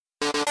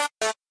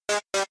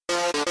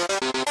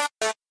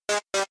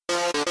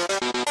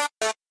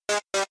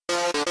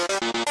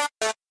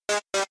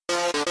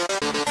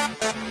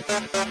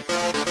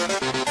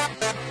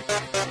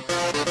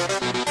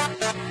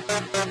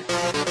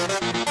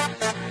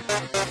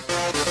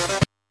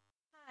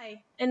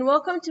and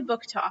welcome to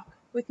Book Talk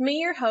with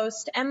me, your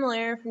host, Em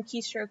Lair from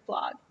Keystroke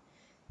Blog.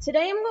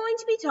 Today I'm going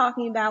to be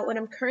talking about what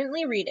I'm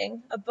currently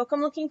reading, a book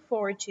I'm looking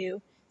forward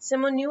to,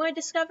 someone new I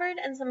discovered,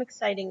 and some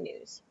exciting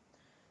news.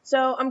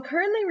 So I'm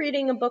currently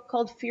reading a book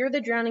called Fear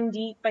the Drowning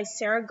Deep by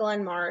Sarah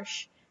Glenn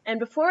Marsh, and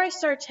before I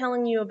start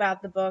telling you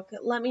about the book,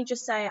 let me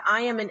just say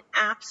I am in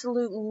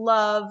absolute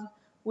love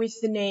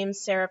with the names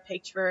Sarah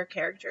picked for her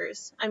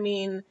characters. I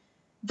mean,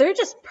 they're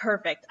just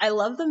perfect. I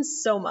love them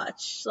so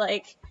much.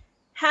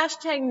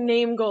 Hashtag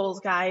name goals,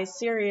 guys,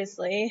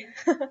 seriously.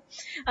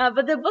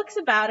 But the book's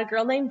about a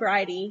girl named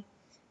Bridie,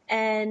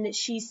 and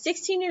she's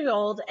 16 years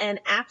old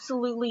and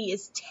absolutely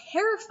is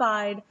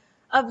terrified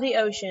of the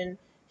ocean.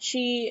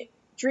 She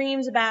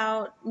dreams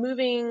about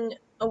moving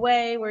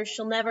away where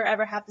she'll never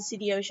ever have to see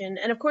the ocean.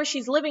 And of course,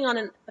 she's living on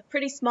a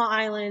pretty small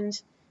island,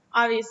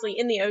 obviously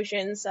in the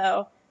ocean,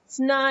 so it's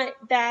not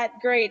that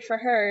great for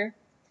her.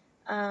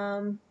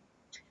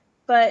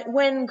 But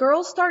when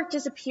girls start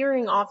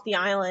disappearing off the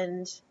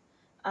island,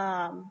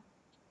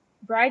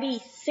 Bridie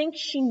thinks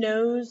she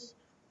knows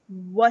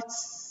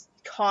what's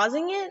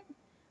causing it,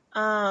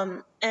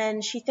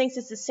 and she thinks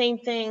it's the same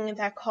thing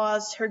that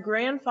caused her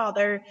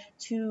grandfather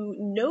to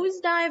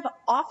nosedive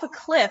off a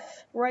cliff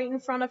right in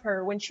front of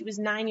her when she was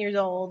 9 years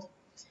old.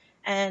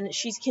 And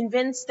she's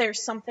convinced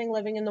there's something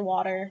living in the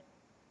water.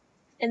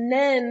 And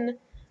then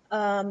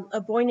a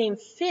boy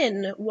named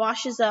Finn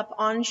washes up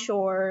on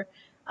shore,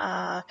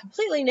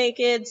 completely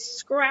naked,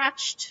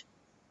 scratched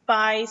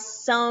by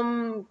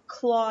some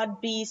clawed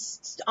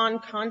beast,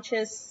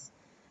 unconscious,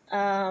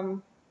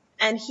 and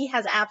he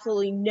has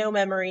absolutely no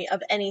memory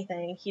of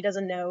anything. He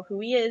doesn't know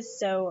who he is,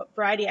 so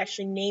Bridie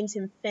actually names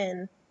him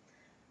Finn.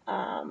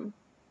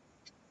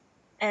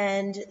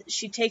 And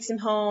she takes him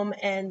home,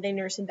 and they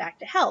nurse him back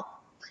to health.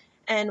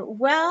 And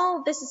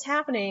while this is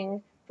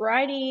happening,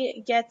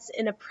 Bridie gets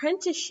an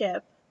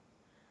apprenticeship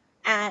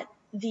at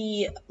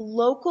the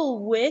local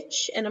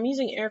witch, and I'm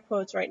using air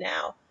quotes right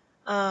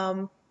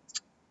now,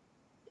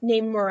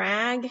 named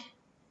Morag.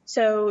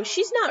 So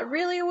she's not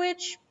really a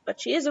witch, but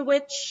she is a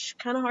witch.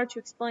 Kind of hard to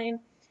explain.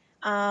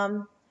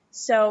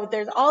 So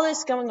there's all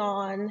this going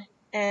on,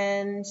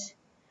 and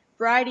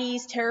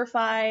Bridie's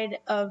terrified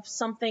of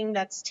something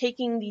that's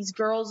taking these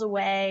girls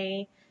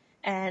away.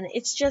 And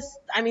it's just,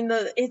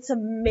 it's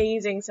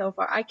amazing so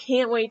far. I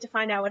can't wait to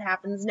find out what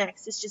happens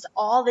next. It's just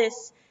all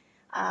this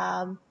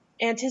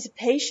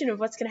anticipation of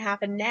what's going to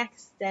happen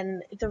next.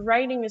 And the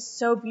writing is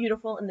so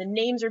beautiful, and the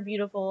names are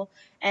beautiful.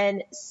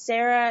 And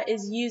Sarah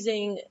is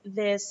using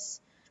this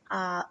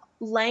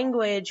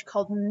language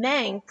called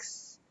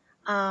Manx,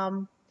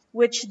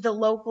 which the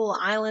local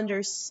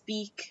islanders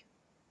speak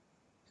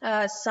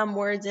some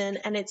words in,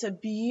 and it's a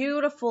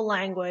beautiful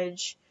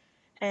language.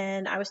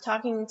 And I was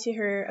talking to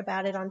her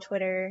about it on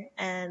Twitter,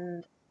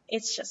 and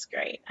it's just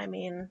great. I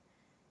mean,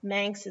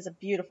 Manx is a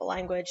beautiful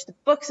language. The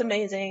book's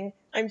amazing.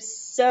 I'm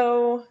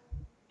so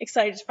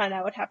excited to find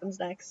out what happens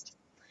next.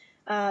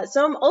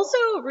 So I'm also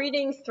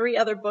reading 3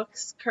 other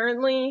books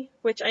currently,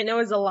 which I know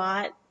is a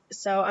lot,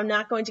 so I'm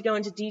not going to go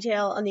into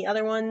detail on the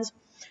other ones.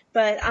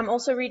 But I'm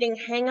also reading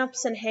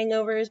Hang-Ups and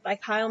Hangovers by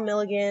Kyle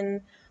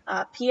Milligan,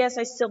 P.S.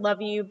 I Still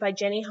Love You by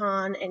Jenny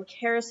Han, and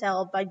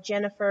Carousel by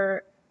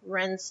Jennifer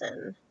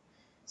Renson.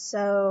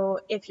 So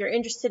if you're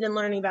interested in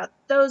learning about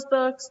those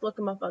books, look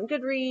them up on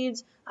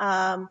Goodreads.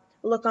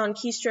 Look on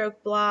Keystroke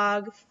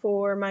Blog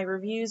for my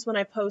reviews when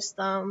I post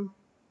them.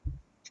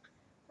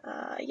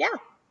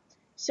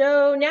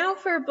 So now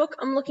for a book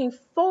I'm looking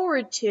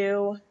forward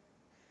to.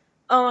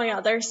 Oh my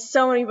god, there's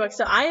so many books.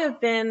 So I have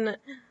been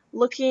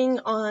looking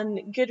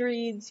on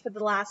Goodreads for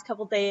the last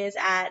couple days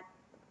at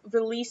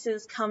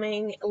releases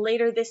coming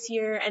later this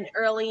year and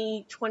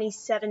early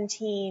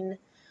 2017.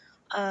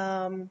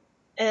 And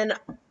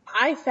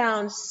I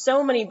found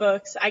so many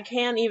books, I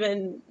can't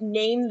even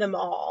name them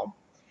all.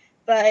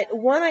 But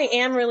one I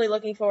am really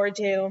looking forward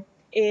to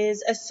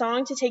is A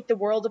Song to Take the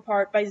World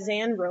Apart by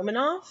Zan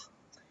Romanoff.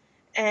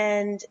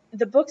 And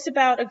the book's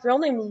about a girl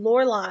named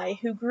Lorelai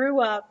who grew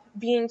up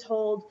being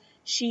told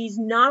she's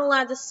not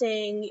allowed to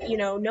sing,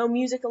 no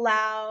music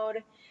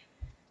allowed,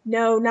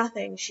 no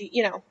nothing.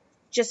 She,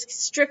 just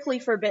strictly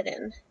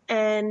forbidden.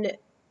 And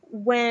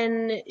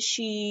when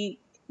she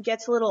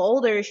gets a little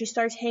older, she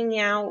starts hanging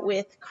out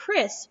with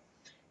Chris,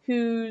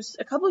 who's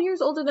a couple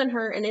years older than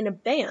her and in a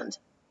band.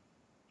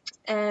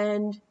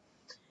 And,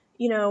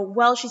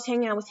 while she's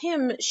hanging out with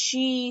him,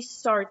 she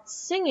starts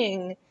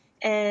singing.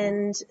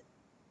 And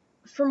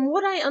from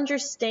what I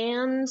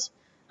understand,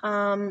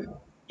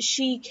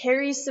 she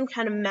carries some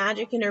kind of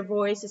magic in her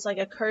voice. It's like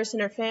a curse in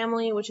her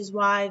family, which is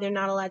why they're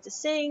not allowed to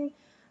sing.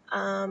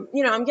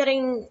 I'm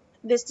getting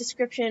this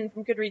description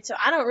from Goodreads, so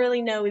I don't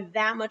really know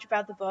that much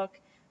about the book,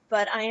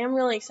 but I am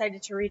really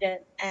excited to read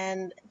it,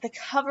 and the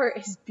cover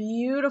is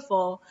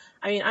beautiful.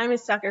 I mean, I'm a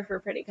sucker for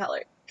pretty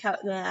covers.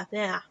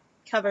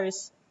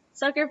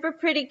 Sucker for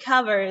pretty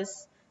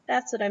covers.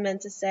 That's what I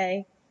meant to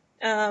say.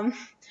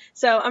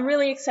 So I'm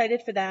really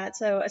excited for that.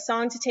 So A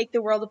Song to Take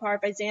the World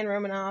Apart by Zan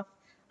Romanoff.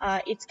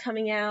 It's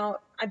coming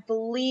out, I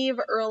believe,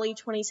 early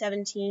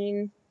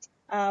 2017.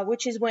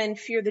 which is when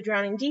Fear the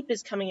Drowning Deep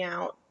is coming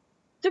out.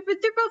 They're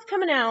both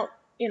coming out,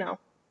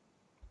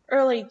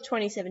 early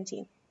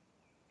 2017.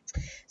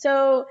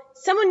 So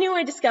someone new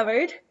I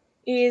discovered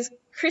is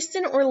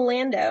Kristen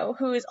Orlando,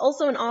 who is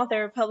also an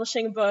author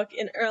publishing a book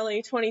in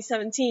early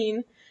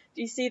 2017.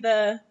 Do you see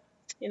the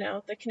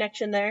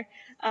connection there?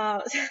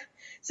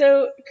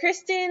 So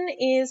Kristen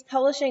is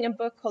publishing a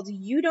book called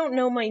You Don't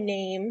Know My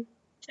Name,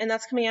 and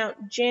that's coming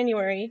out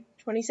January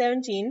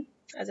 2017,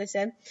 as I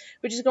said,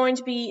 which is going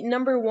to be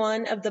number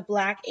 1 of the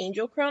Black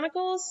Angel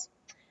Chronicles.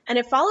 And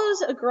it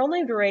follows a girl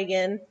named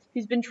Reagan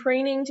who's been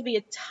training to be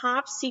a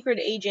top secret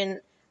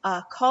agent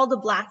called the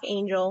Black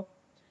Angel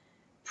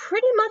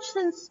pretty much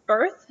since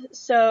birth.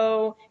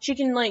 So she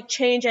can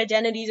change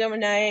identities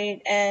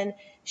overnight, and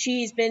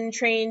she's been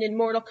trained in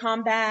Mortal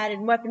Kombat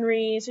and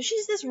weaponry. So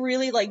she's this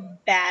really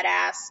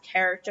badass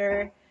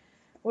character,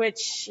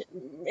 which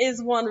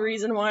is one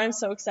reason why I'm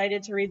so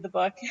excited to read the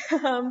book.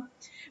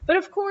 But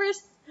of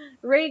course,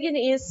 Reagan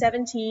is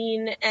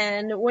 17,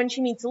 and when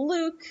she meets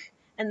Luke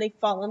and they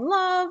fall in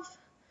love,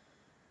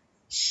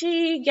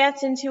 she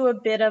gets into a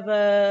bit of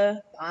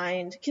a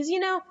bind. Because,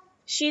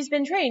 she's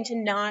been trained to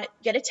not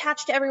get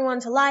attached to everyone,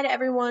 to lie to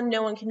everyone.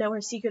 No one can know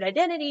her secret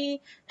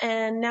identity.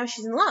 And now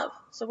she's in love.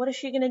 So what is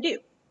she going to do?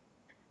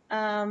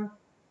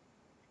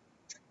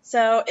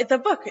 So the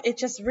book, it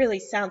just really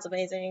sounds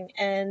amazing.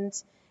 And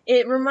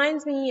it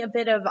reminds me a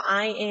bit of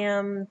I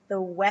Am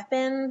the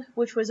Weapon,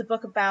 which was a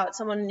book about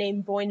someone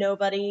named Boy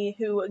Nobody,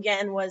 who,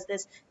 again, was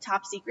this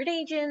top secret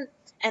agent.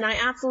 And I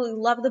absolutely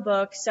love the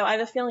book, so I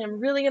have a feeling I'm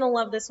really going to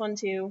love this one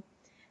too.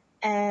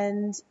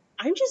 And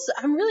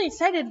I'm really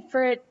excited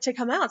for it to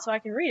come out so I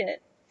can read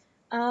it.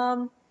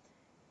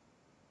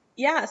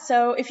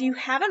 So if you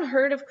haven't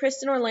heard of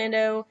Kristen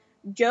Orlando,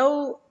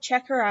 go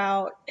check her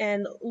out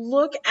and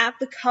look at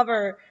the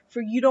cover for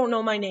You Don't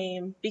Know My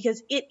Name,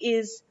 because it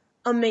is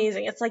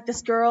amazing. It's like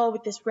this girl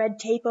with this red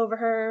tape over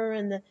her,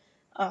 and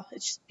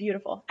it's just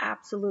beautiful.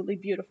 Absolutely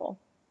beautiful.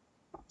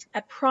 I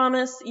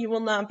promise you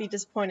will not be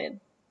disappointed.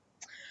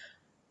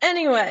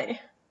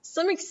 Anyway,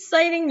 some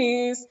exciting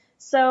news.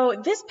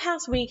 So this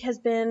past week has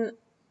been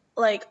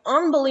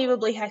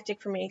unbelievably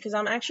hectic for me because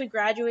I'm actually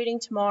graduating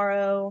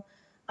tomorrow.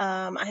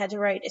 I had to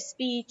write a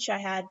speech. I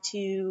had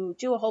to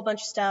do a whole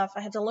bunch of stuff.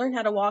 I had to learn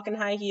how to walk in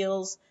high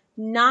heels.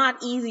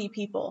 Not easy,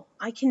 people.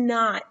 I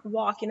cannot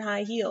walk in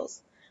high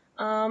heels.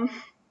 But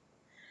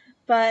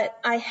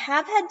I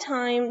have had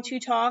time to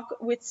talk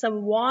with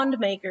some wand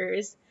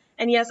makers.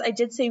 And yes, I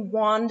did say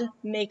wand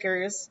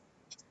makers.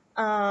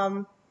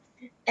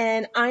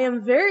 And I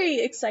am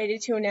very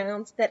excited to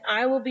announce that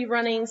I will be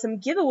running some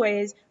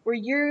giveaways where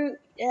you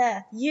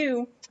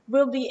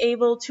will be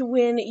able to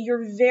win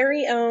your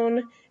very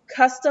own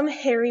custom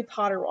Harry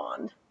Potter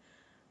wand.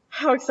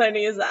 How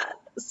exciting is that?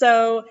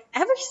 So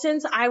ever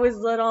since I was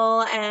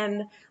little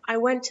and I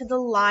went to the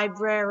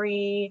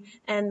library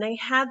and they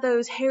had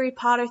those Harry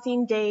Potter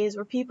themed days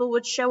where people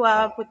would show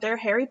up with their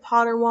Harry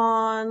Potter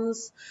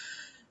wands,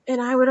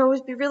 and I would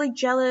always be really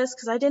jealous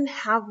because I didn't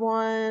have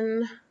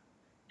one.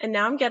 And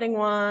now I'm getting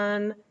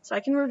one, so I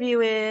can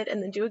review it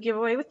and then do a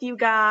giveaway with you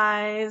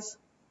guys.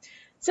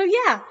 So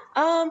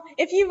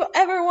if you've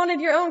ever wanted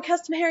your own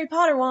custom Harry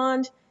Potter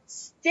wand,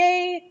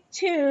 stay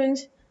tuned.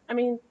 I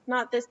mean,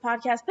 not this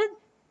podcast, but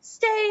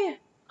stay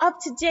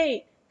up to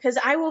date, because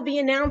I will be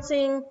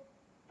announcing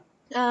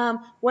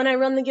when I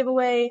run the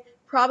giveaway,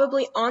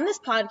 probably on this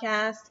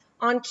podcast,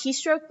 on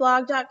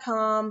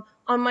keystrokeblog.com,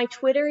 on my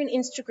Twitter and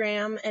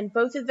Instagram, and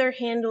both of their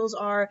handles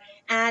are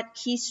at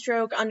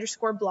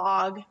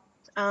keystroke_blog.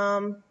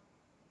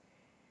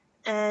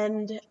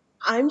 And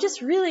I'm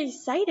just really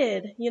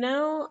excited,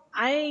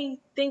 I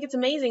think it's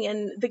amazing,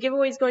 and the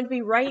giveaway is going to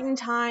be right in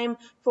time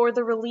for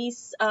the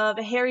release of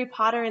Harry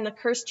Potter and the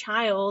Cursed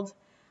Child,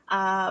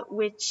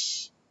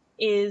 which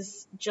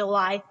is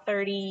July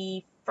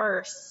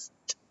 31st.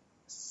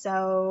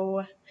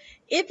 So,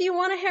 if you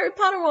want a Harry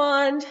Potter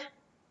wand,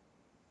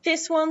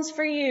 this one's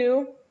for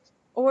you,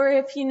 or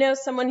if you know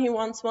someone who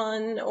wants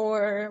one,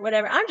 or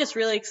whatever. I'm just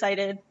really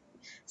excited.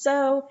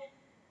 So,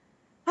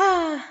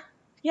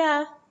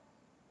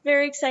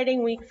 very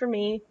exciting week for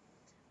me.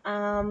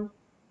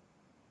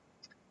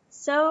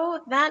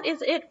 So that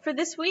is it for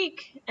this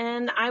week,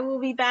 and I will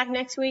be back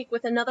next week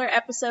with another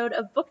episode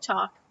of Book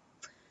Talk.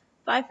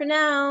 Bye for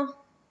now.